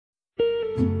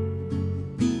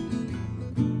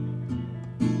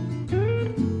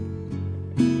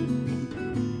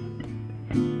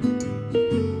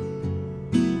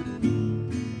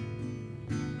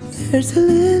There's a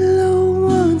little old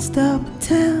one-stop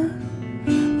town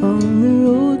on the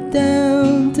road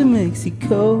down to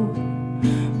Mexico,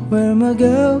 where my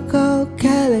girl called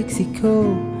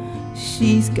Calexico,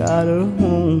 she's got her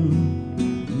home.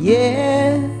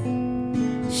 Yeah,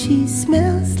 she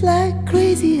smells like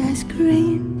crazy ice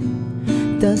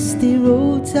cream. Dusty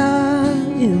roads are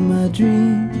in my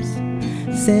dreams.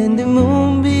 Send the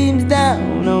moonbeams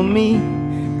down on me,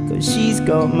 'cause she's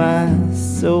got my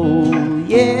soul.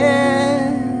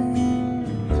 Yeah,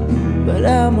 but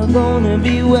am I gonna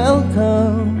be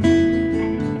welcome?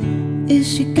 Is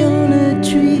she gonna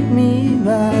treat me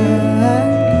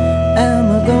right? Am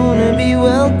I gonna be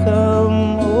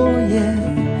welcome? Oh yeah,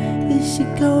 is she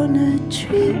gonna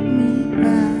treat me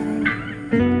right?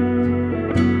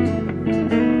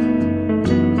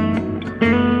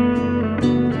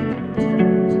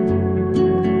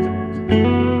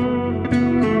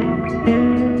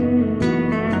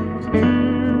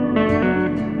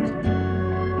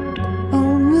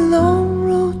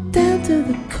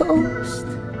 Coast,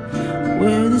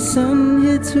 where the sun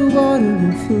hits the water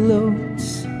and floats,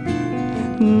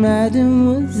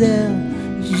 Mademoiselle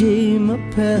Je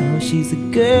m'appelle, she's a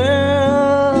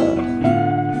girl,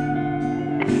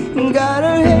 got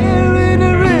her hair in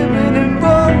a ribbon and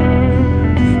bow.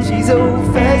 She's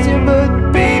old-fashioned, but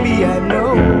baby I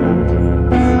know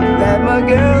that my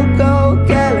girl called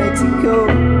Calexico,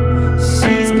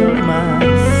 she's got my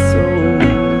soul.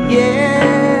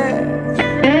 Yeah,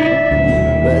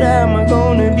 but am I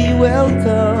gonna be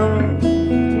welcome?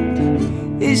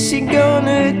 Is she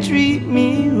gonna treat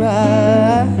me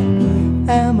right?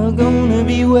 Am I gonna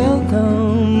be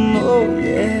welcome? Oh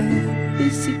yeah,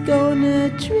 is she gonna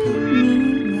treat me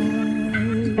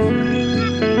right?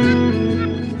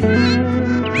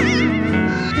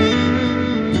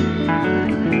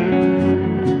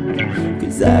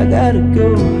 'Cause I gotta go,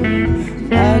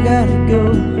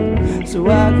 so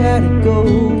I gotta go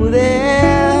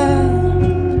there.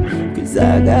 'Cause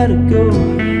I gotta go,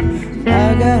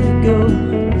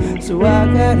 so I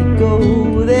gotta go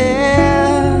there.